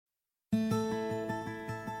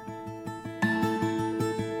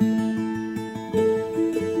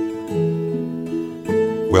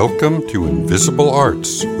Welcome to Invisible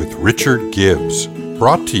Arts with Richard Gibbs,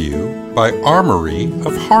 brought to you by Armory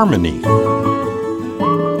of Harmony.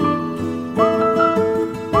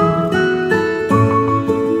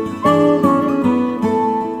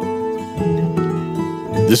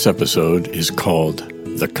 This episode is called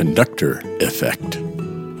The Conductor Effect.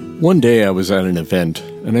 One day I was at an event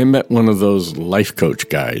and I met one of those life coach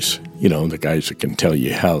guys, the guys that can tell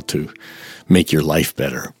you how to make your life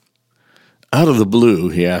better. Out of the blue,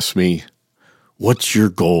 he asked me, "What's your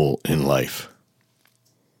goal in life?"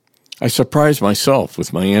 I surprised myself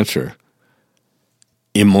with my answer.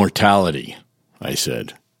 "Immortality," I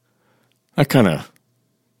said. I kind of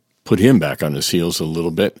put him back on his heels a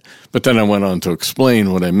little bit, but then I went on to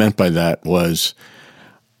explain what I meant by that was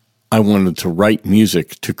I wanted to write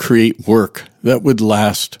music to create work that would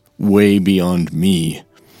last way beyond me.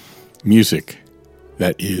 Music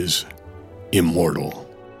that is immortal.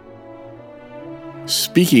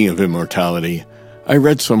 Speaking of immortality, I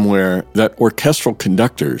read somewhere that orchestral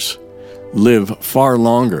conductors live far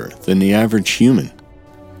longer than the average human.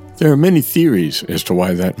 There are many theories as to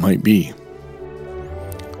why that might be.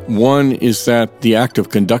 One is that the act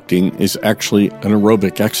of conducting is actually an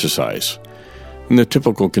aerobic exercise. And the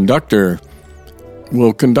typical conductor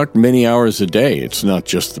will conduct many hours a day. It's not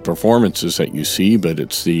just the performances that you see, but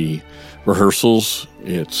it's the rehearsals,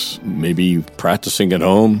 it's maybe practicing at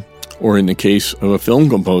home, or in the case of a film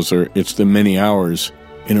composer, it's the many hours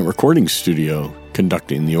in a recording studio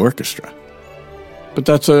conducting the orchestra. But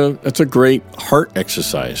that's a great heart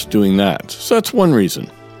exercise doing that. So that's one reason.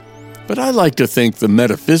 But I like to think the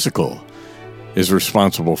metaphysical is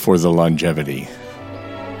responsible for the longevity.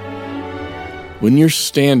 When you're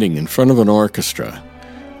standing in front of an orchestra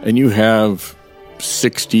and you have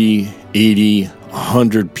 60, 80,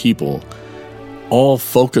 100 people all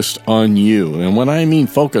focused on you. And when I mean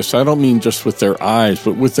focused, I don't mean just with their eyes,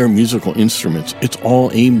 but with their musical instruments. It's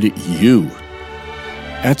all aimed at you.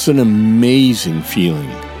 That's an amazing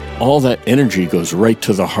feeling. All that energy goes right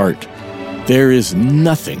to the heart. There is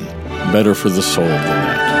nothing better for the soul than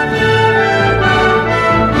that.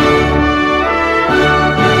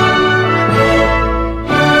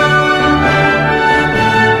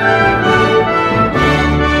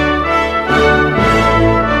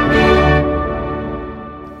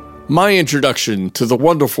 My introduction to the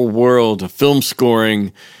wonderful world of film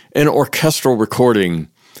scoring and orchestral recording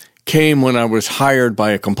came when I was hired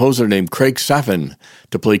by a composer named Craig Saffin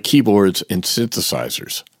to play keyboards and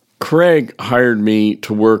synthesizers. Craig hired me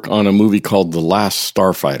to work on a movie called The Last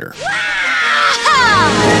Starfighter.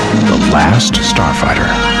 The Last Starfighter.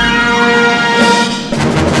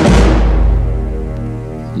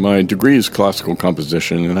 My degree is classical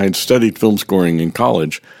composition, and I had studied film scoring in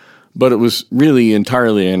college, but it was really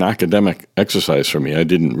entirely an academic exercise for me. I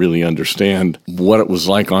didn't really understand what it was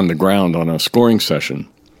like on the ground on a scoring session.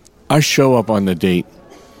 I show up on the date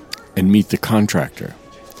and meet the contractor.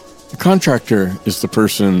 The contractor is the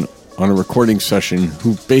person on a recording session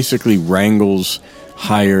who basically wrangles,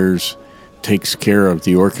 hires, takes care of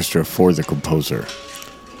the orchestra for the composer.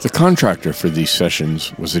 The contractor for these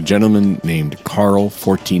sessions was a gentleman named Carl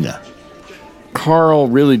Fortina. Carl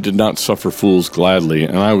really did not suffer fools gladly,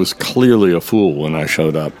 and I was clearly a fool when I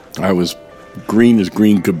showed up. I was green as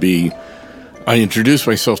green could be. I introduced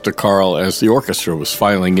myself to Carl as the orchestra was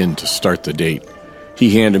filing in to start the date.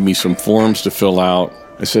 He handed me some forms to fill out.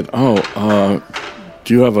 I said, do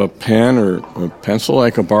you have a pen or a pencil I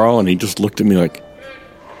could borrow? And he just looked at me like,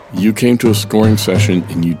 "You came to a scoring session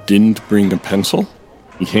and you didn't bring a pencil?"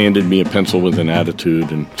 He handed me a pencil with an attitude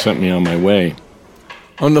and sent me on my way.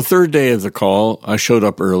 On the third day of the call, I showed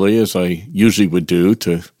up early, as I usually would do,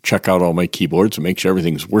 to check out all my keyboards and make sure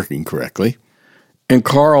everything's working correctly. And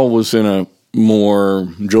Carl was in a more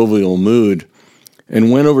jovial mood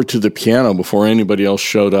and went over to the piano before anybody else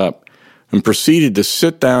showed up and proceeded to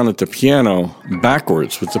sit down at the piano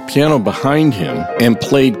backwards with the piano behind him and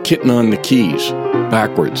played Kitten on the Keys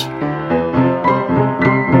backwards.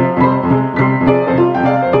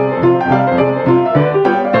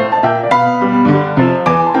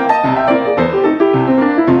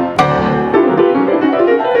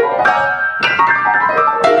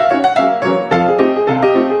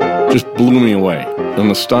 Just blew me away. An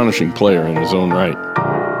astonishing player in his own right.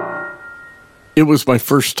 It was my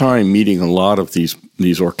first time meeting a lot of these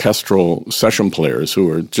orchestral session players who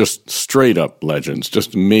are just straight up legends,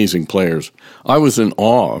 just amazing players. I was in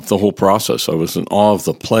awe of the whole process. I was in awe of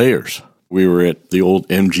the players. We were at the old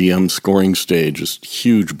MGM scoring stage, this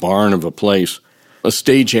huge barn of a place. A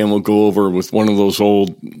stagehand will go over with one of those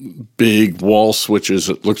old big wall switches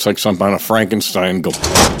that looks like some kind of Frankenstein, go,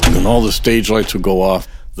 and all the stage lights would go off.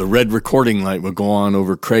 the red recording light would go on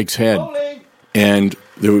over Craig's head, and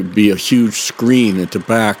there would be a huge screen at the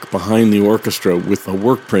back behind the orchestra with a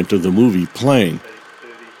work print of the movie playing.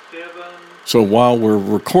 So while we're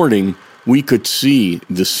recording, we could see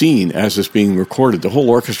the scene as it's being recorded. The whole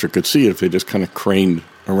orchestra could see it if they just kind of craned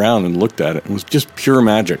around and looked at it. It was just pure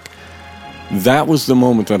magic. That was the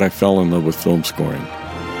moment that I fell in love with film scoring.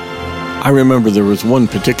 I remember there was one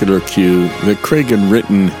particular cue that Craig had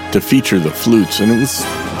written to feature the flutes, and it was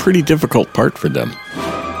a pretty difficult part for them.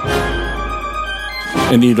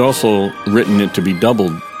 And he'd also written it to be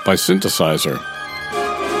doubled by synthesizer.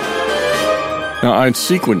 Now, I'd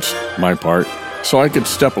sequenced my part so I could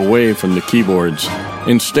step away from the keyboards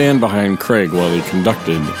and stand behind Craig while he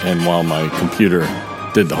conducted and while my computer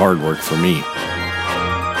did the hard work for me.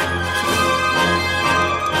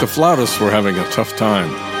 The flautists were having a tough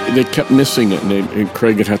time. They kept missing it, and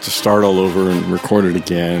Craig would have to start all over and record it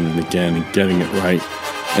again and again and getting it right.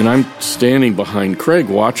 And I'm standing behind Craig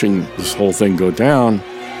watching this whole thing go down,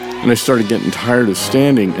 and I started getting tired of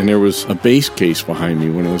standing, and there was a bass case behind me.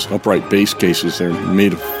 One of those upright bass cases. They're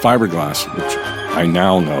made of fiberglass, which I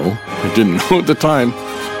now know. I didn't know at the time.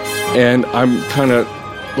 And I'm kind of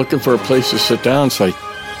looking for a place to sit down, so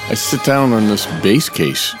I sit down on this bass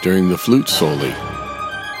case during the flute solo.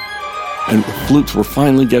 And the flutes were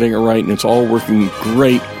finally getting it right, and it's all working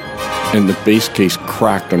great. And the bass case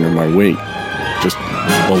cracked under my weight. Just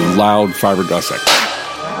a loud fiberglass.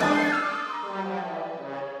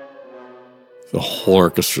 The whole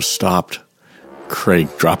orchestra stopped. Craig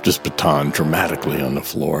dropped his baton dramatically on the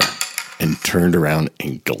floor and turned around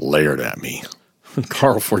and glared at me.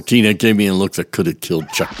 Carl Fortina gave me a look that could have killed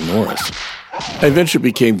Chuck Norris. I eventually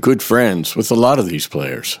became good friends with a lot of these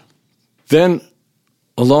players. Then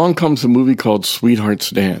along comes a movie called Sweetheart's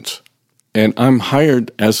Dance, and I'm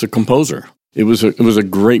hired as the composer. It was a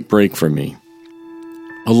great break for me.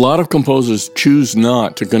 A lot of composers choose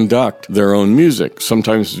not to conduct their own music,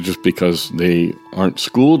 sometimes just because they aren't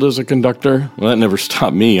schooled as a conductor. Well, that never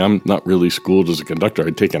stopped me. I'm not really schooled as a conductor.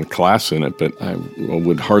 I'd taken a class in it, but I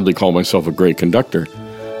would hardly call myself a great conductor.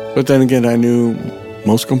 But then again, I knew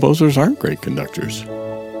most composers aren't great conductors.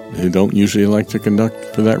 They don't usually like to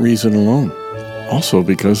conduct for that reason alone. Also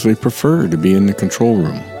because they prefer to be in the control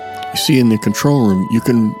room. You see, in the control room, you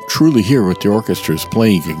can truly hear what the orchestra is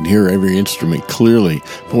playing. You can hear every instrument clearly.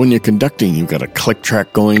 But when you're conducting, you've got a click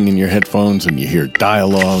track going in your headphones, and you hear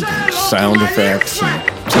dialogue and sound effects.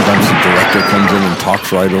 And sometimes the director comes in and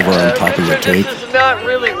talks right over on top of your tape. This is not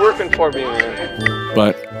really working for me, man.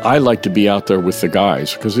 But I like to be out there with the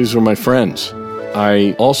guys, because these are my friends.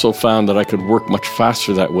 I also found that I could work much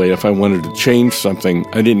faster that way. If I wanted to change something,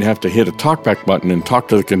 I didn't have to hit a talkback button and talk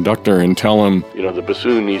to the conductor and tell him, the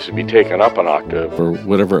bassoon needs to be taken up an octave or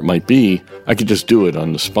whatever it might be. I could just do it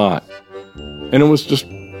on the spot. And it was just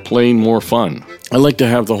plain more fun. I like to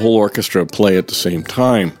have the whole orchestra play at the same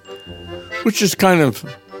time, which is kind of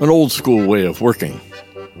an old school way of working.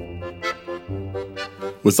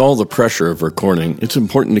 With all the pressure of recording, it's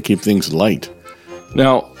important to keep things light.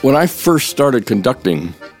 Now, when I first started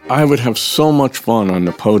conducting, I would have so much fun on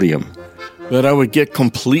the podium that I would get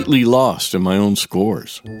completely lost in my own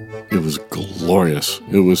scores. It was glorious.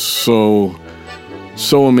 It was so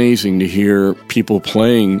amazing to hear people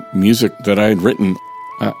playing music that I had written.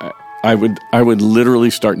 I would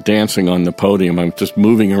literally start dancing on the podium. I'm just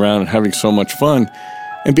moving around and having so much fun.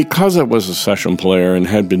 And because I was a session player and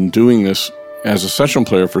had been doing this as a session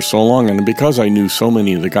player for so long, and because I knew so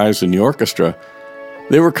many of the guys in the orchestra,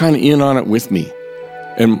 they were kind of in on it with me.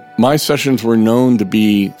 And my sessions were known to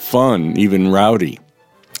be fun, even rowdy.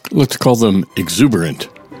 Let's call them exuberant.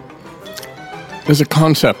 There's a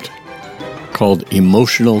concept called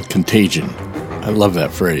emotional contagion. I love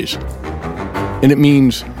that phrase. And it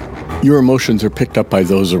means your emotions are picked up by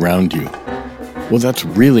those around you. Well, that's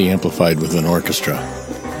really amplified with an orchestra.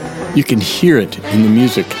 You can hear it in the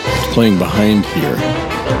music that's playing behind here.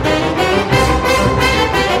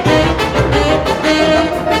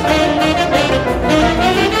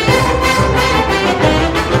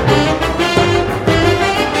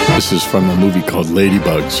 This is from a movie called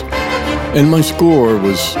Ladybugs. And my score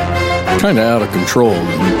was kind of out of control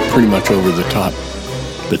and pretty much over the top.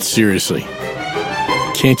 But seriously,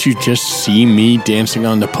 can't you just see me dancing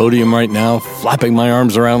on the podium right now, flapping my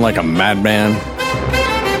arms around like a madman?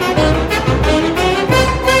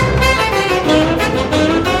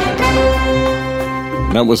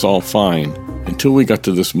 That was all fine until we got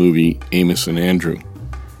to this movie, Amos and Andrew.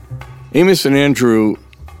 Amos and Andrew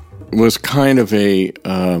was kind of a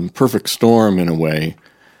perfect storm in a way,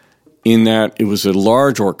 in that it was a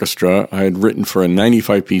large orchestra. I had written for a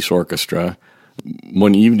 95-piece orchestra.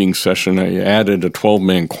 One evening session, I added a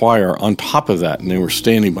 12-man choir on top of that, and they were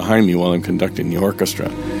standing behind me while I'm conducting the orchestra.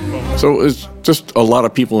 So it's just a lot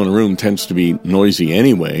of people in a room tends to be noisy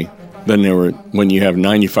anyway. Then when you have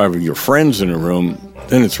 95 of your friends in a room,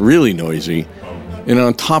 then it's really noisy. And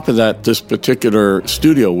on top of that, this particular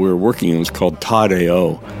studio we were working in was called Todd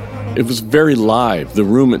A.O. It was very live. The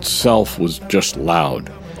room itself was just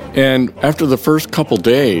loud. And after the first couple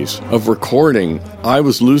days of recording, I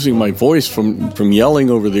was losing my voice from yelling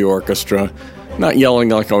over the orchestra. Not yelling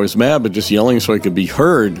like I was mad, but just yelling so I could be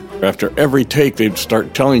heard. After every take, they'd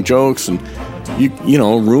start telling jokes, and you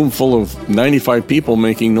know, a room full of 95 people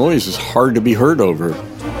making noise is hard to be heard over.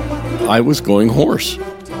 I was going hoarse.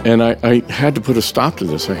 And I had to put a stop to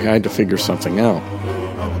this. I had to figure something out.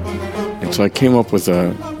 And so I came up with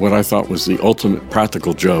what I thought was the ultimate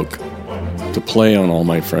practical joke to play on all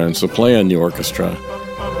my friends, to play on the orchestra,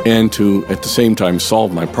 and to, at the same time,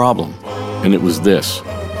 solve my problem. And it was this.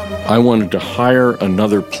 I wanted to hire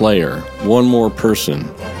another player, one more person,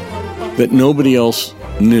 that nobody else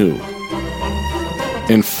knew,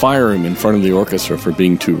 and fire him in front of the orchestra for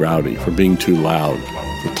being too rowdy, for being too loud,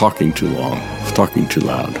 for talking too long, for talking too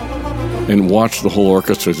loud, and watch the whole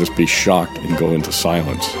orchestra just be shocked and go into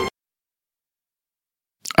silence.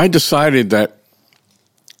 I decided that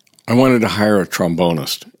I wanted to hire a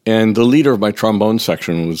trombonist, and the leader of my trombone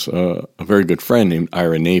section was a very good friend named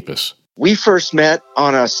Ira Napis. We first met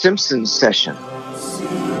on a Simpsons session.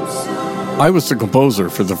 I was the composer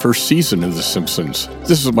for the first season of The Simpsons.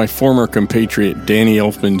 This is my former compatriot Danny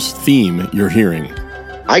Elfman's theme you're hearing.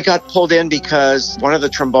 I got pulled in because one of the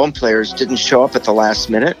trombone players didn't show up at the last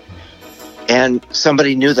minute, and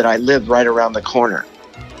somebody knew that I lived right around the corner.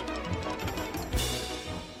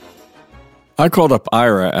 I called up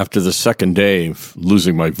Ira after the second day of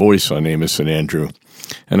losing my voice on Amos and Andrew,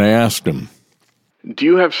 and I asked him, Do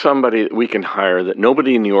you have somebody that we can hire that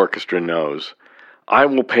nobody in the orchestra knows? I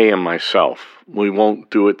will pay him myself. We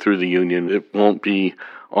won't do it through the union. It won't be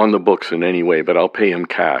on the books in any way, but I'll pay him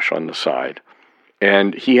cash on the side.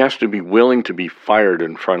 And he has to be willing to be fired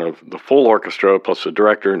in front of the full orchestra, plus the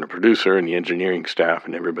director and the producer and the engineering staff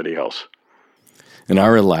and everybody else. And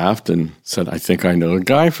Ira laughed and said, I think I know a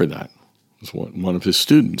guy for that. It was one of his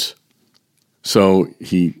students. So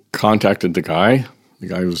he contacted the guy. The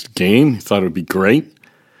guy was game. He thought it would be great.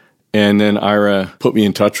 And then Ira put me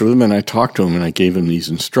in touch with him, and I talked to him, and I gave him these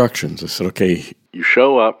instructions. I said, okay, you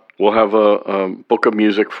show up. We'll have a book of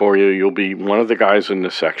music for you. You'll be one of the guys in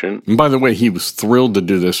this section. And by the way, he was thrilled to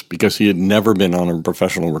do this because he had never been on a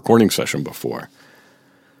professional recording session before.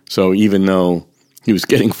 So even though he was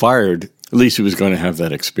getting fired, at least he was going to have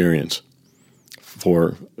that experience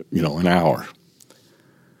for, an hour.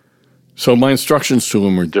 So my instructions to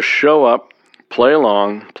him were just show up, play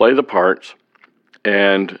along, play the parts,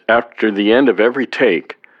 and after the end of every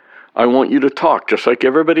take, I want you to talk just like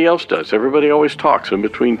everybody else does. Everybody always talks in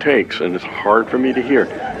between takes, and it's hard for me to hear.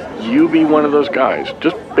 You be one of those guys.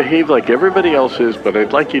 Just behave like everybody else is, but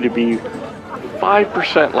I'd like you to be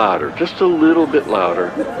 5% louder, just a little bit louder.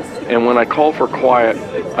 And when I call for quiet,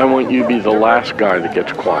 I want you to be the last guy that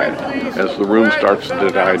gets quiet. As the room starts to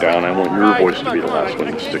die down, I want your voice to be the last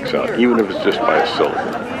one that sticks out, even if it's just by a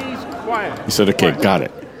syllable. He said, okay, got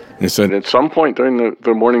it. And he said, at some point during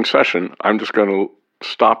the morning session, I'm just going to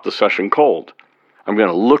stop the session cold. I'm going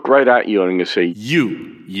to look right at you and I'm going to say,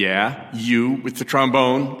 you with the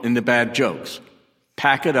trombone and the bad jokes.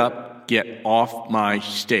 Pack it up, get off my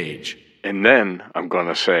stage. And then I'm going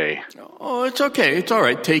to say, oh, it's okay, it's all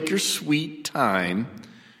right, take your sweet time.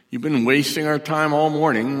 You've been wasting our time all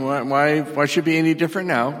morning. Why should it be any different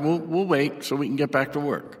now? We'll wait so we can get back to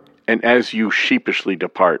work. And as you sheepishly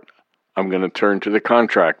depart, I'm going to turn to the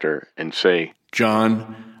contractor and say,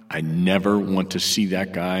 John, I never want to see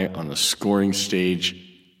that guy on the scoring stage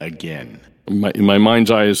again. In my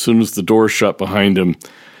mind's eye, as soon as the door shut behind him,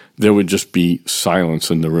 there would just be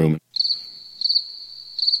silence in the room.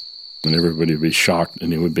 And everybody would be shocked,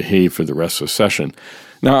 and they would behave for the rest of the session.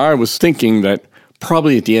 Now, I was thinking that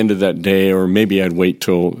probably at the end of that day, or maybe I'd wait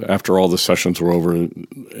till after all the sessions were over,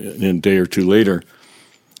 a day or two later,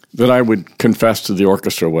 that I would confess to the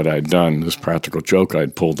orchestra what I'd done, this practical joke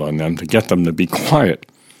I'd pulled on them to get them to be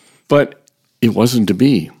quiet. But it wasn't to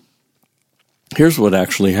be. Here's what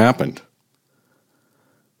actually happened.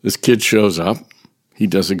 This kid shows up. He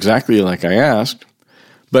does exactly like I asked,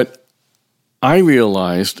 but I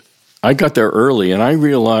got there early, and I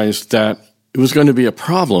realized that it was going to be a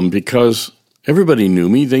problem because everybody knew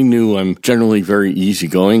me. They knew I'm generally very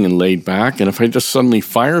easygoing and laid back, and if I just suddenly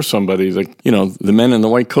fire somebody, the men in the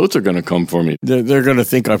white coats are going to come for me. They're going to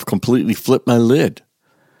think I've completely flipped my lid.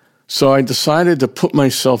 So I decided to put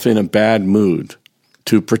myself in a bad mood,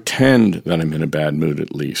 to pretend that I'm in a bad mood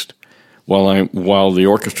at least. While the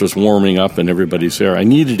orchestra's warming up and everybody's there, I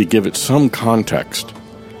needed to give it some context.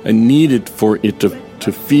 I needed for it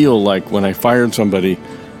to feel like when I fired somebody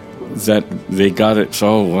that they got it.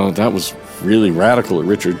 So, well, that was really radical that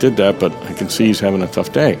Richard did that, but I can see he's having a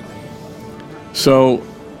tough day. So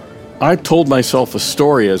I told myself a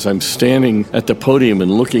story as I'm standing at the podium and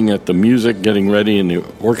looking at the music getting ready and the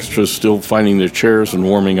orchestra's still finding their chairs and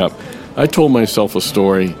warming up. I told myself a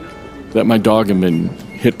story that my dog had been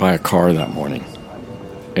hit by a car that morning.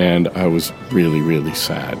 And I was really, really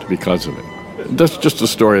sad because of it. That's just a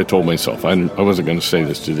story I told myself. I wasn't going to say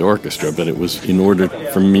this to the orchestra, but it was in order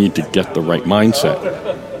for me to get the right mindset.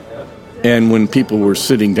 And when people were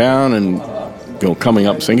sitting down and coming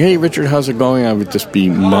up saying, "Hey, Richard, how's it going?" I would just be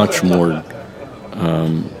much more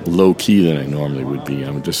low-key than I normally would be. I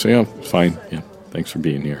would just say, "Oh, fine. Yeah, thanks for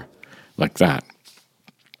being here." Like that.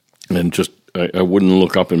 And just I wouldn't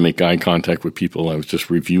look up and make eye contact with people. I was just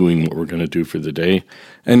reviewing what we're going to do for the day.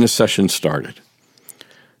 And the session started.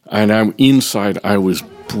 And inside, I was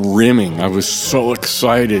brimming. I was so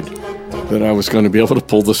excited that I was going to be able to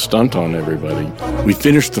pull the stunt on everybody. We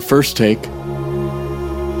finished the first take.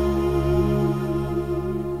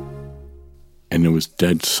 And there was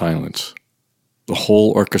dead silence. The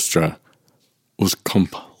whole orchestra was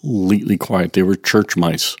completely quiet. They were church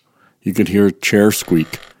mice. You could hear a chair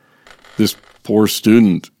squeak. This poor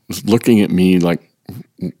student was looking at me like,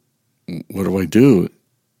 "What do I do?"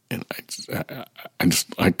 And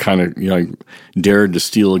I kind of, I dared to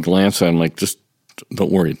steal a glance at him, like, "Just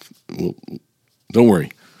don't worry. Don't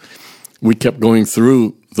worry." We kept going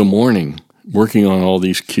through the morning, working on all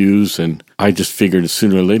these cues, and I just figured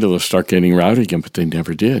sooner or later they'll start getting rowdy again, but they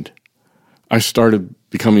never did. I started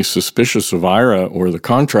becoming suspicious of Ira or the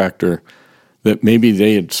contractor that maybe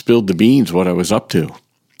they had spilled the beans what I was up to.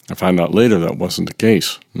 I found out later that wasn't the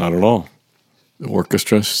case, not at all. The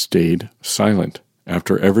orchestra stayed silent.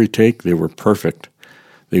 After every take, they were perfect.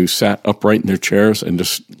 They sat upright in their chairs and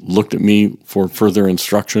just looked at me for further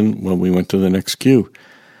instruction when we went to the next cue.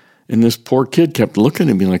 And this poor kid kept looking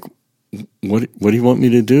at me like, what do you want me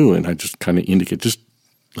to do? And I just kind of indicate,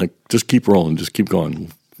 just keep rolling, just keep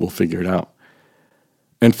going. We'll figure it out.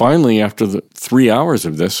 And finally, after the 3 hours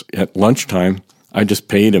of this, at lunchtime, I just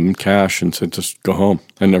paid him cash and said, "Just go home."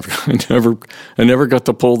 I never got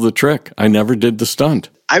to pull the trick. I never did the stunt.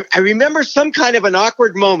 I remember some kind of an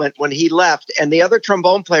awkward moment when he left, and the other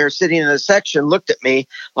trombone player sitting in the section looked at me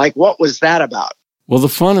like, "What was that about?" Well, the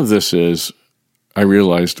fun of this is, I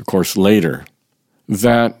realized, of course, later,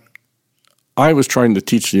 that I was trying to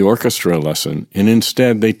teach the orchestra a lesson, and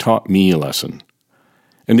instead they taught me a lesson.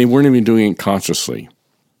 And they weren't even doing it consciously.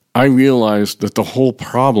 I realized that the whole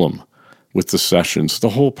problem with the sessions, the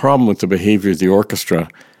whole problem with the behavior of the orchestra,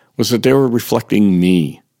 was that they were reflecting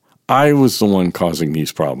me. I was the one causing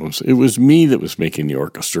these problems. It was me that was making the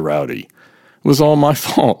orchestra rowdy. It was all my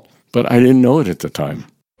fault, but I didn't know it at the time.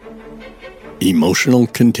 Emotional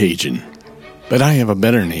contagion. But I have a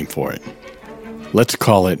better name for it. Let's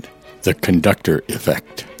call it the Conductor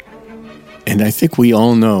Effect. And I think we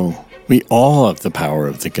all know, we all have the power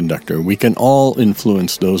of the conductor. We can all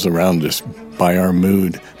influence those around us by our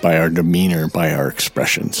mood, by our demeanor, by our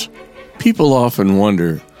expressions. People often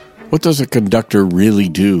wonder, what does a conductor really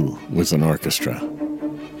do with an orchestra?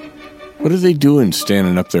 What are they doing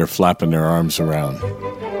standing up there flapping their arms around?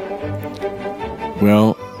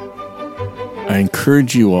 Well, I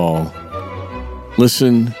encourage you all,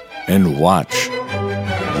 listen and watch.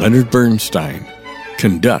 Leonard Bernstein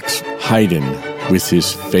conducts Haydn with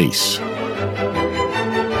his face.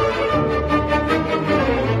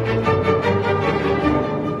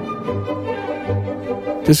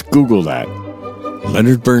 Just Google that.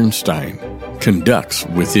 Leonard Bernstein conducts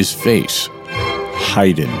with his face.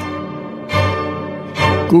 Haydn.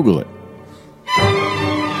 Google it.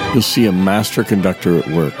 You'll see a master conductor at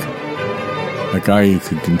work. A guy who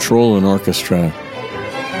could control an orchestra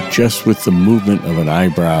just with the movement of an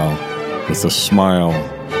eyebrow, with a smile,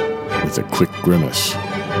 with a quick grimace.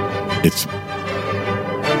 It's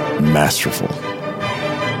masterful.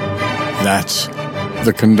 That's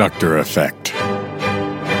the Conductor Effect.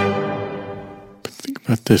 But think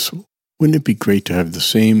about this. Wouldn't it be great to have the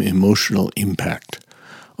same emotional impact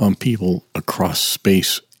on people across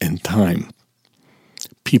space and time?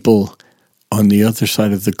 People on the other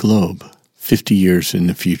side of the globe, 50 years in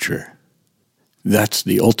the future. That's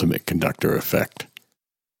the ultimate Conductor Effect.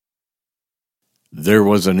 There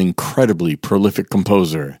was an incredibly prolific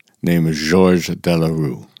composer named Georges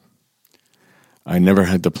Delerue. I never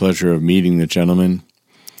had the pleasure of meeting the gentleman.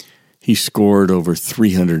 He scored over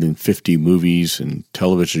 350 movies and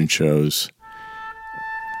television shows.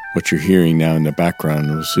 What you're hearing now in the background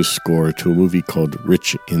was his score to a movie called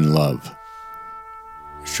Rich in Love.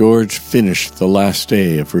 George finished the last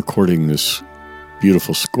day of recording this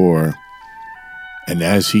beautiful score, and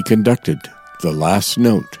as he conducted the last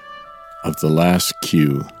note of the last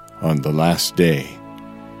cue on the last day,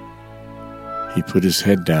 he put his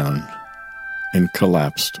head down and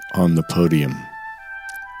collapsed on the podium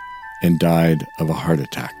and died of a heart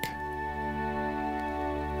attack.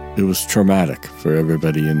 It was traumatic for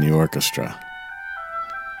everybody in the orchestra,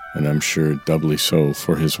 and I'm sure doubly so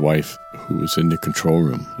for his wife, who was in the control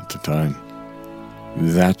room at the time.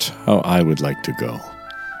 That's how I would like to go.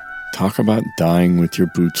 Talk about dying with your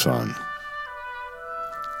boots on.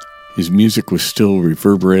 His music was still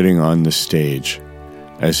reverberating on the stage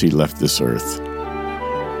as he left this earth.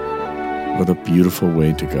 What a beautiful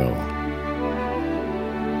way to go.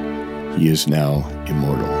 He is now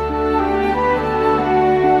immortal.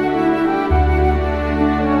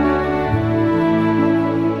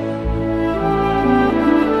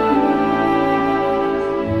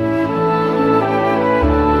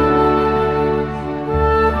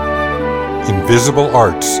 Invisible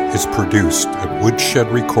Arts is produced at Woodshed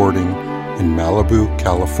Recording in Malibu,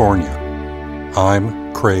 California.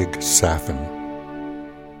 I'm Craig Saffin.